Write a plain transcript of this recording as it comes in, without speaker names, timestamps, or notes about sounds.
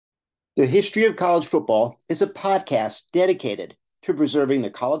The History of College Football is a podcast dedicated to preserving the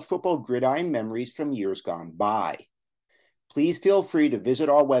college football gridiron memories from years gone by. Please feel free to visit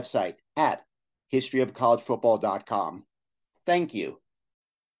our website at historyofcollegefootball.com. Thank you.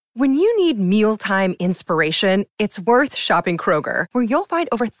 When you need mealtime inspiration, it's worth shopping Kroger, where you'll find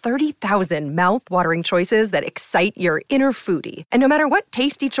over 30,000 mouth-watering choices that excite your inner foodie. And no matter what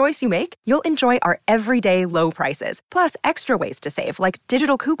tasty choice you make, you'll enjoy our everyday low prices, plus extra ways to save, like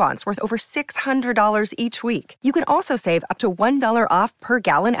digital coupons worth over $600 each week. You can also save up to $1 off per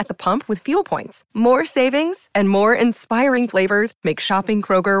gallon at the pump with fuel points. More savings and more inspiring flavors make shopping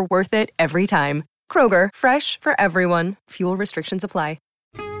Kroger worth it every time. Kroger, fresh for everyone. Fuel restrictions apply.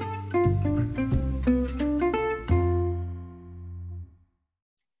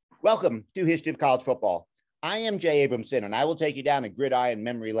 Welcome to History of College Football. I am Jay Abramson, and I will take you down a gridiron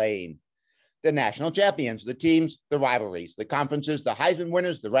memory lane. The national champions, the teams, the rivalries, the conferences, the Heisman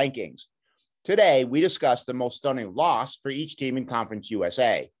winners, the rankings. Today, we discuss the most stunning loss for each team in Conference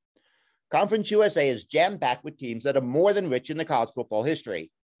USA. Conference USA is jam-packed with teams that are more than rich in the college football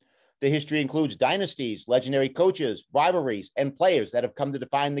history. The history includes dynasties, legendary coaches, rivalries, and players that have come to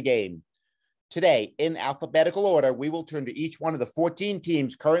define the game. Today, in alphabetical order, we will turn to each one of the 14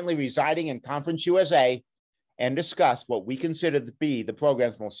 teams currently residing in Conference USA and discuss what we consider to be the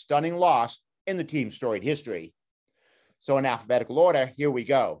program's most stunning loss in the team's storied history. So in alphabetical order, here we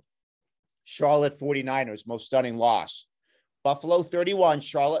go. Charlotte 49ers, most stunning loss. Buffalo 31,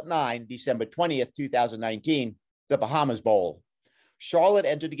 Charlotte 9, December 20th, 2019, the Bahamas Bowl. Charlotte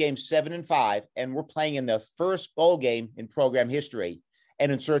entered the game 7-5 and were playing in their first bowl game in program history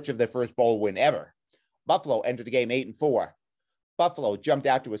and in search of their first bowl win ever. Buffalo entered the game 8-4. Buffalo jumped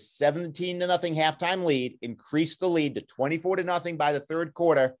out to a 17-0 halftime lead, increased the lead to 24-0 by the third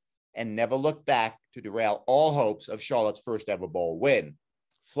quarter, and never looked back to derail all hopes of Charlotte's first ever bowl win.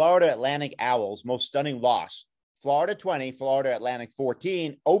 Florida Atlantic Owls, most stunning loss. Florida 20, Florida Atlantic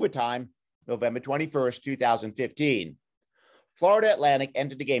 14, overtime, November 21st, 2015. Florida Atlantic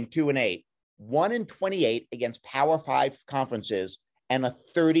entered the game 2-8, 1-28 against Power 5 conferences, and a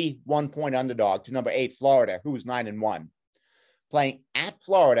 31-point underdog to number 8 Florida, who was 9-1. Playing at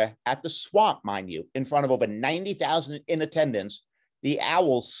Florida, at the Swamp, mind you, in front of over 90,000 in attendance, the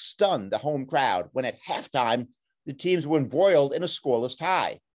Owls stunned the home crowd when at halftime, the teams were embroiled in a scoreless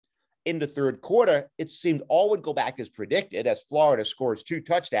tie. In the third quarter, it seemed all would go back as predicted, as Florida scores 2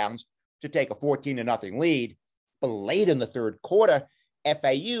 touchdowns to take a 14-0 lead. But late in the third quarter,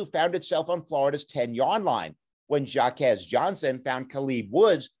 FAU found itself on Florida's 10-yard line when Jaquez Johnson found Khalib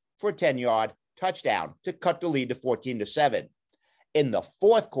Woods for a 10-yard touchdown to cut the lead to 14-7. In the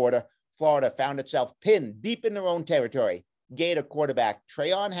fourth quarter, Florida found itself pinned deep in their own territory. Gator quarterback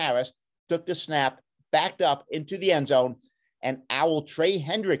Trayon Harris took the snap, backed up into the end zone, and Owl Trey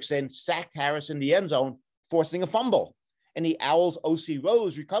Hendrickson sacked Harris in the end zone, forcing a fumble. And the Owls' O.C.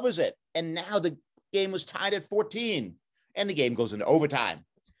 Rose recovers it. And now the game was tied at 14, and the game goes into overtime.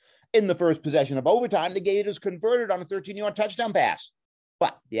 In the first possession of overtime, the Gators converted on a 13-yard touchdown pass,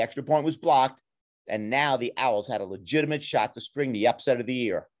 but the extra point was blocked, and now the Owls had a legitimate shot to spring the upset of the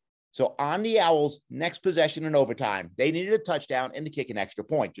year. So on the Owls' next possession in overtime, they needed a touchdown and to kick an extra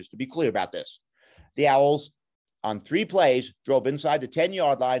point, just to be clear about this. The Owls, on 3 plays, drove inside the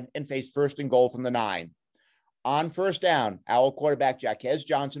 10-yard line and faced first and goal from the 9. On first down, Owl quarterback Jaquez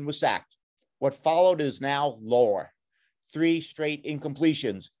Johnson was sacked. What followed is now lore. 3 straight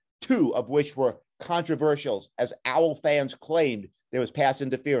incompletions, 2 of which were controversial, as Owl fans claimed there was pass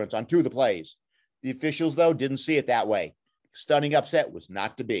interference on 2 of the plays. The officials, though, didn't see it that way. Stunning upset was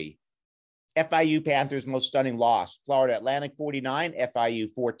not to be. FIU Panthers' most stunning loss. Florida Atlantic 49,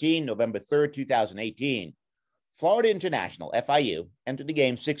 FIU 14, November 3rd, 2018. Florida International, FIU, entered the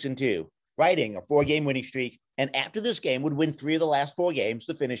game 6-2, riding a 4-game winning streak, and after this game would win 3 of the last 4 games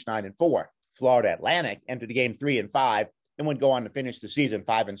to finish 9-4. Florida Atlantic entered the game 3-5 and would go on to finish the season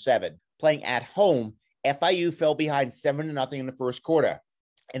 5-7. Playing at home, FIU fell behind 7-0 in the first quarter.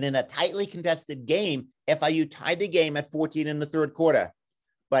 And in a tightly contested game, FIU tied the game at 14 in the third quarter.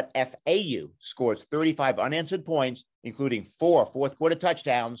 But FAU scores 35 unanswered points, including 4 fourth-quarter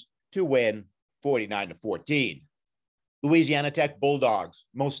touchdowns, to win 49-14. Louisiana Tech Bulldogs,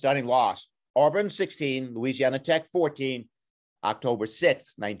 most stunning loss. Auburn 16, Louisiana Tech 14, October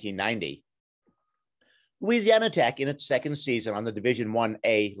 6, 1990. Louisiana Tech, in its second season on the Division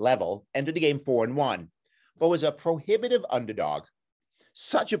I-A level, entered the game 4-1, but was a prohibitive underdog.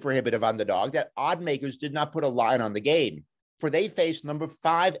 Such a prohibitive underdog that odd makers did not put a line on the game, for they faced number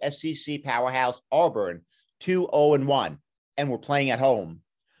 5 SEC powerhouse Auburn 2-0-1 and were playing at home.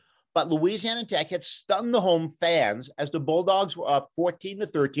 But Louisiana Tech had stunned the home fans as the Bulldogs were up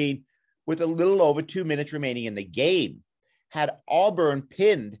 14-13 with a little over 2 minutes remaining in the game, had Auburn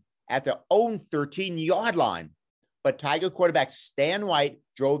pinned at their own 13-yard line. But Tiger quarterback Stan White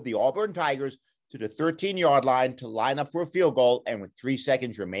drove the Auburn Tigers to the 13-yard line to line up for a field goal, and with 3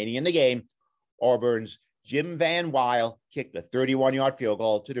 seconds remaining in the game, Auburn's Jim Van Weil kicked the 31-yard field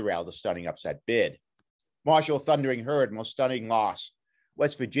goal to derail the stunning upset bid. Marshall Thundering Herd, most stunning loss.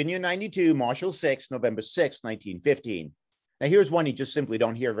 West Virginia 92, Marshall 6, November 6, 1915. Now here's one you just simply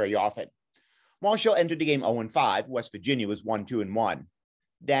don't hear very often. Marshall entered the game 0-5. West Virginia was 1-2-1.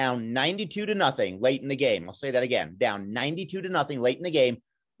 Down 92-0 late in the game. I'll say that again. Down 92-0 late in the game.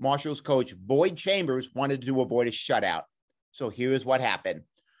 Marshall's coach Boyd Chambers wanted to avoid a shutout. So here's what happened.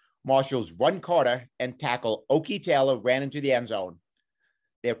 Marshall's Run Carter and tackle Okie Taylor ran into the end zone.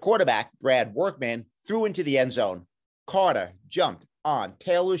 Their quarterback, Brad Workman, threw into the end zone. Carter jumped on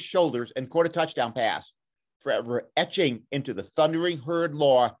Taylor's shoulders and caught a touchdown pass, forever etching into the Thundering Herd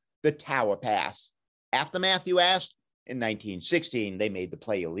lore the Tower Pass. Aftermath, you asked? In 1916, they made the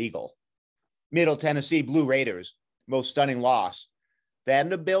play illegal. Middle Tennessee Blue Raiders, most stunning loss.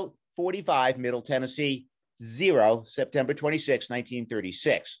 Vanderbilt 45, Middle Tennessee 0, September 26,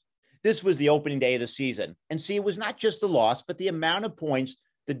 1936. This was the opening day of the season. And see, it was not just the loss, but the amount of points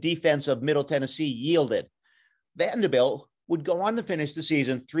the defense of Middle Tennessee yielded. Vanderbilt would go on to finish the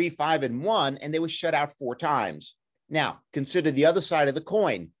season 3-5-1, and they were shut out 4 times. Now, consider the other side of the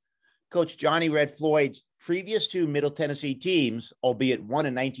coin. Coach Johnny Red Floyd's previous 2 Middle Tennessee teams, albeit one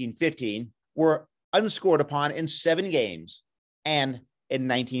in 1915, were unscored upon in 7 games. And in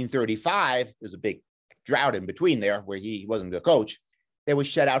 1935, there's a big drought in between there where he wasn't the coach. They were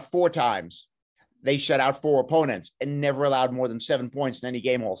shut out 4 times. They shut out 4 opponents and never allowed more than 7 points in any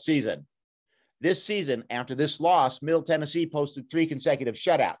game all season. This season, after this loss, Middle Tennessee posted 3 consecutive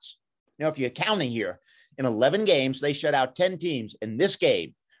shutouts. Now, if you're counting here, in 11 games, they shut out 10 teams. In this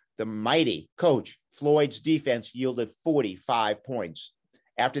game, the mighty Coach Floyd's defense yielded 45 points.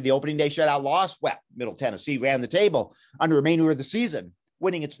 After the opening day shutout loss, well, Middle Tennessee ran the table on the remainder of the season,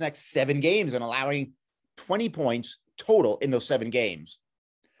 winning its next 7 games and allowing 20 points total in those 7 games.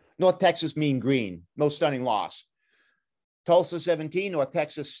 North Texas Mean Green, most stunning loss. Tulsa 17, North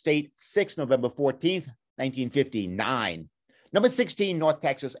Texas State 6, November 14th, 1959. Number 16, North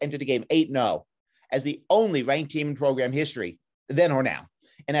Texas entered the game 8-0 as the only ranked team in program history, then or now,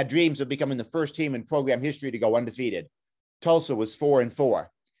 and had dreams of becoming the first team in program history to go undefeated. Tulsa was 4-4.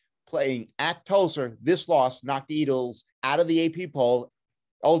 Playing at Tulsa, this loss knocked the Eagles out of the AP poll.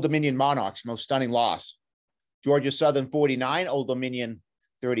 Old Dominion Monarchs, most stunning loss. Georgia Southern 49, Old Dominion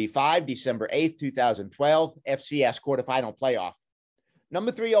 35, December 8th, 2012, FCS quarterfinal playoff.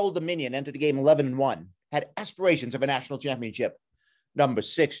 Number 3, Old Dominion entered the game 11-1, had aspirations of a national championship. Number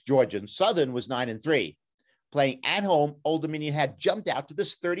 6, Georgia Southern was 9-3. Playing at home, Old Dominion had jumped out to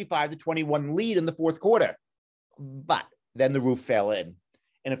this 35-21 lead in the 4th quarter. But then the roof fell in.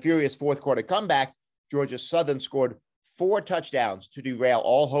 In a furious 4th quarter comeback, Georgia Southern scored 4 touchdowns to derail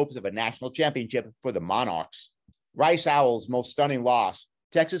all hopes of a national championship for the Monarchs. Rice Owls' most stunning loss.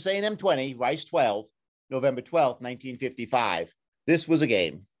 Texas A&M 20, Rice 12, November 12, 1955. This was a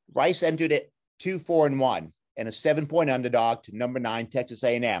game. Rice entered it 2-4-1 and a 7-point underdog to number 9 Texas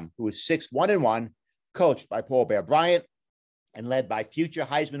A&M, who was 6-1-1, coached by Paul Bear Bryant and led by future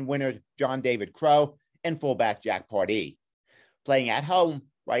Heisman winner John David Crow and fullback Jack Pardee. Playing at home,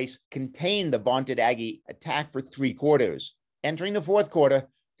 Rice contained the vaunted Aggie attack for 3 quarters. Entering the 4th quarter,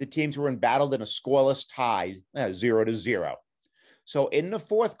 the teams were embattled in a scoreless tie, 0-0. So in the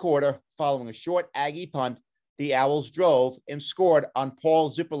 4th quarter, following a short Aggie punt, the Owls drove and scored on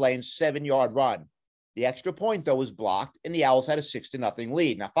Paul Zipperlane's 7-yard run. The extra point, though, was blocked, and the Owls had a 6-0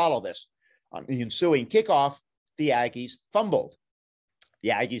 lead. Now follow this. On the ensuing kickoff, the Aggies fumbled. The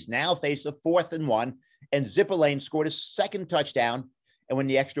Aggies now faced a 4th-and-1, and Zipperlane scored a 2nd touchdown. And when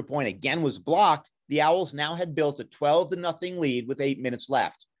the extra point again was blocked, the Owls now had built a 12-0 lead with 8 minutes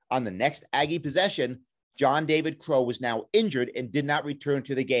left. On the next Aggie possession, John David Crow was now injured and did not return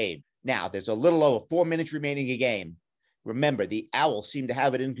to the game. Now, there's a little over 4 minutes remaining in the game. Remember, the Owls seemed to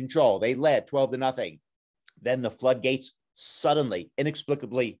have it in control. They led 12-0. Then the floodgates suddenly,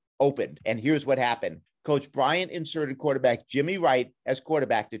 inexplicably opened. And here's what happened. Coach Bryant inserted quarterback Jimmy Wright as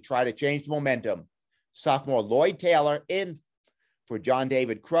quarterback to try to change the momentum. Sophomore Lloyd Taylor in for John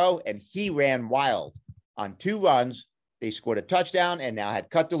David Crow, and he ran wild. On 2 runs, they scored a touchdown and now had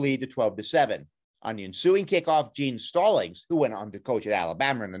cut the lead to 12-7. On the ensuing kickoff, Gene Stallings, who went on to coach at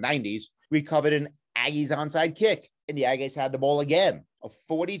Alabama in the 90s, recovered an Aggies onside kick, and the Aggies had the ball again. A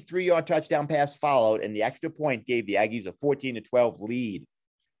 43-yard touchdown pass followed, and the extra point gave the Aggies a 14-12 lead.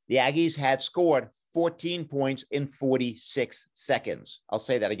 The Aggies had scored 14 points in 46 seconds. I'll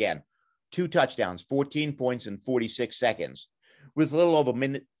say that again. 2 touchdowns, 14 points in 46 seconds. With a little over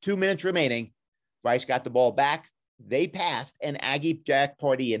 2 minutes remaining, Rice got the ball back. They passed, and Aggie Jack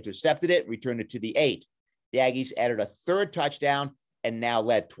Pardee intercepted it, returned it to the 8. The Aggies added a third touchdown and now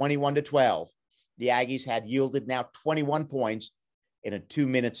led 21-12. The Aggies had yielded now 21 points in a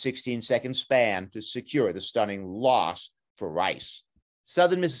 2-minute, 16-second span to secure the stunning loss for Rice.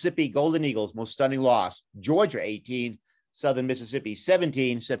 Southern Mississippi Golden Eagles' most stunning loss, Georgia 18, Southern Mississippi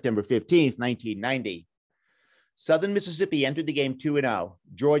 17, September 15th, 1990. Southern Mississippi entered the game 2-0.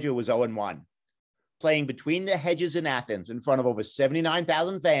 Georgia was 0-1. Playing between the hedges in Athens in front of over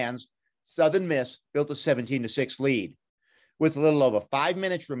 79,000 fans, Southern Miss built a 17-6 lead. With a little over 5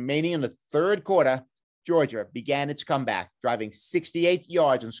 minutes remaining in the third quarter, Georgia began its comeback, driving 68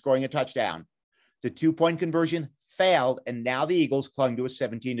 yards and scoring a touchdown. The 2-point conversion failed, and now the Eagles clung to a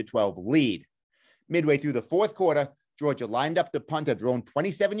 17-12 lead. Midway through the fourth quarter, Georgia lined up to punt at their own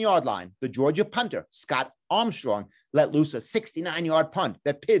 27-yard line. The Georgia punter, Scott Armstrong, let loose a 69-yard punt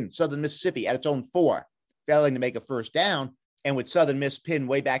that pinned Southern Mississippi at its own 4. Failing to make a first down, and with Southern Miss pinned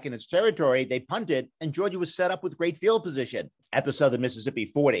way back in its territory, they punted, and Georgia was set up with great field position at the Southern Mississippi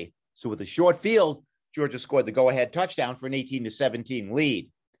 40. So with a short field, Georgia scored the go-ahead touchdown for an 18-17 lead.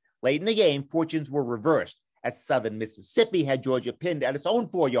 Late in the game, fortunes were reversed as Southern Mississippi had Georgia pinned at its own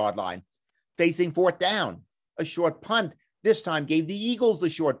 4-yard line, facing fourth down. A short punt this time gave the Eagles the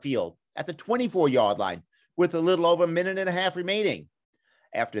short field at the 24-yard line with a little over a minute and a half remaining.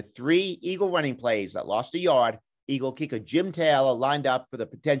 After 3 Eagle running plays that lost a yard, Eagle kicker Jim Taylor lined up for the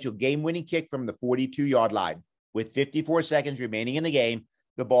potential game-winning kick from the 42-yard line. With 54 seconds remaining in the game,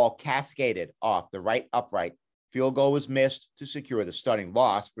 the ball cascaded off the right upright. Field goal was missed to secure the stunning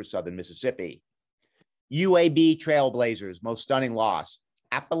loss for Southern Mississippi. UAB Trailblazers' most stunning loss.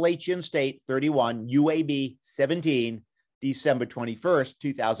 Appalachian State 31, UAB 17, December 21st,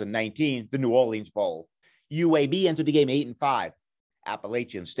 2019, the New Orleans Bowl. UAB entered the game 8-5.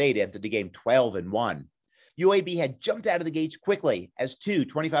 Appalachian State entered the game 12-1. UAB had jumped out of the gates quickly as 2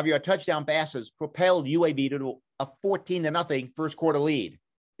 25-yard touchdown passes propelled UAB to a 14-0 first quarter lead.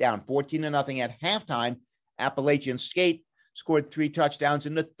 Down 14-0 at halftime, Appalachian State scored 3 touchdowns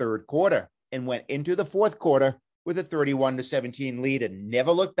in the third quarter and went into the fourth quarter with a 31-17 lead and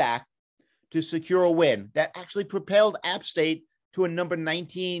never looked back to secure a win that actually propelled App State to a number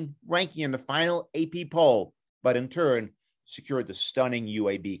 19 ranking in the final AP poll, but in turn secured the stunning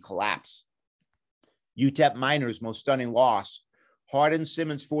UAB collapse. UTEP Miners' most stunning loss.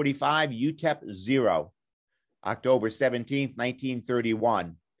 Hardin-Simmons 45, UTEP 0. October 17th,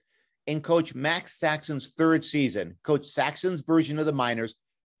 1931. In Coach Max Saxon's third season, Coach Saxon's version of the Miners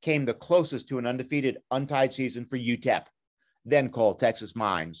came the closest to an undefeated, untied season for UTEP, then called Texas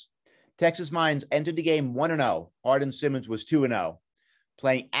Mines. Texas Mines entered the game 1-0. Hardin-Simmons was 2-0.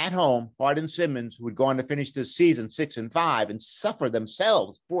 Playing at home, Hardin-Simmons, who would go on to finish this season 6-5 and suffer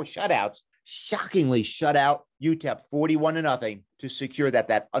themselves 4 shutouts, shockingly shut out UTEP 41-0 to secure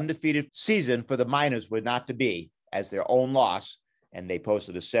that undefeated season for the Miners would not to be as their own loss, and they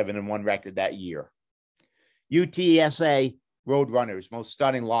posted a 7-1 record that year. UTSA Roadrunners' most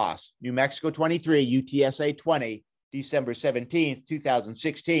stunning loss. New Mexico 23, UTSA 20, December 17th,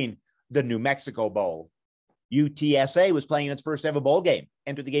 2016, the New Mexico Bowl. UTSA was playing its first ever bowl game,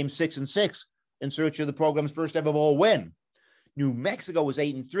 entered the game 6-6 in search of the program's first ever bowl win. New Mexico was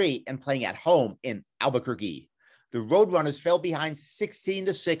 8-3 and playing at home in Albuquerque. The Roadrunners fell behind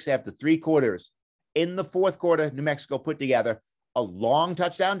 16-6 after 3 quarters. In the fourth quarter, New Mexico put together a long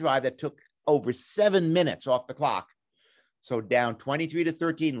touchdown drive that took over 7 minutes off the clock. So down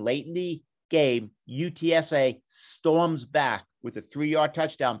 23-13 late in the game, UTSA storms back with a 3-yard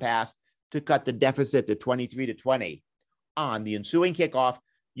touchdown pass to cut the deficit to 23-20. On the ensuing kickoff,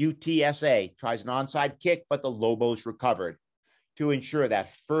 UTSA tries an onside kick, but the Lobos recovered. To ensure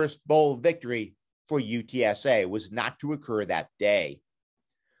that first bowl victory for UTSA was not to occur that day.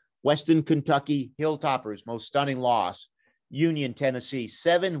 Western Kentucky Hilltoppers' most stunning loss. Union, Tennessee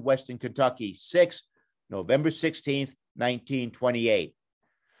 7, Western Kentucky 6, November 16th, 1928.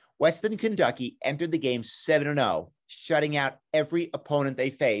 Western Kentucky entered the game 7-0, shutting out every opponent they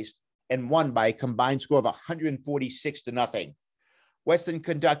faced and won by a combined score of 146-0. Western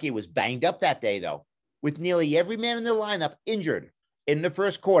Kentucky was banged up that day, though, with nearly every man in the lineup injured. In the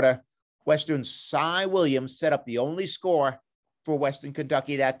first quarter, Western's Cy Williams set up the only score for Western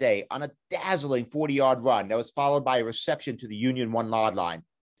Kentucky that day on a dazzling 40-yard run that was followed by a reception to the Union 1-yard line.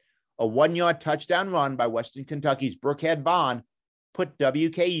 A 1-yard touchdown run by Western Kentucky's Brookhead Bond put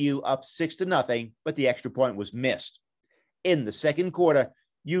WKU up 6-0, but the extra point was missed. In the second quarter,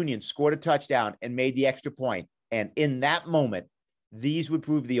 Union scored a touchdown and made the extra point, and in that moment, These would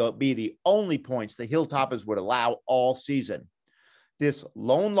be the only points the Hilltoppers would allow all season. This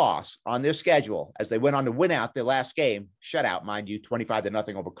lone loss on their schedule, as they went on to win out their last game, shutout, mind you,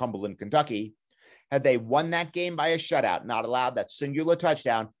 25-0 over Cumberland, Kentucky. Had they won that game by a shutout, not allowed that singular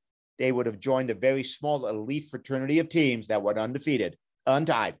touchdown, they would have joined a very small elite fraternity of teams that went undefeated,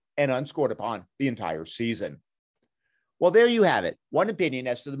 untied, and unscored upon the entire season. Well, there you have it. One opinion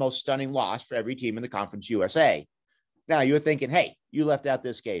as to the most stunning loss for every team in the Conference USA. Now you're thinking, hey, you left out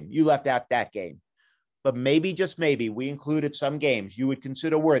this game. You left out that game. But maybe, just maybe, we included some games you would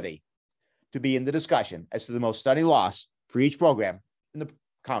consider worthy to be in the discussion as to the most stunning loss for each program in the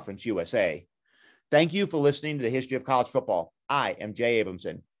Conference USA. Thank you for listening to the History of College Football. I am Jay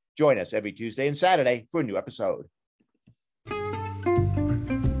Abramson. Join us every Tuesday and Saturday for a new episode.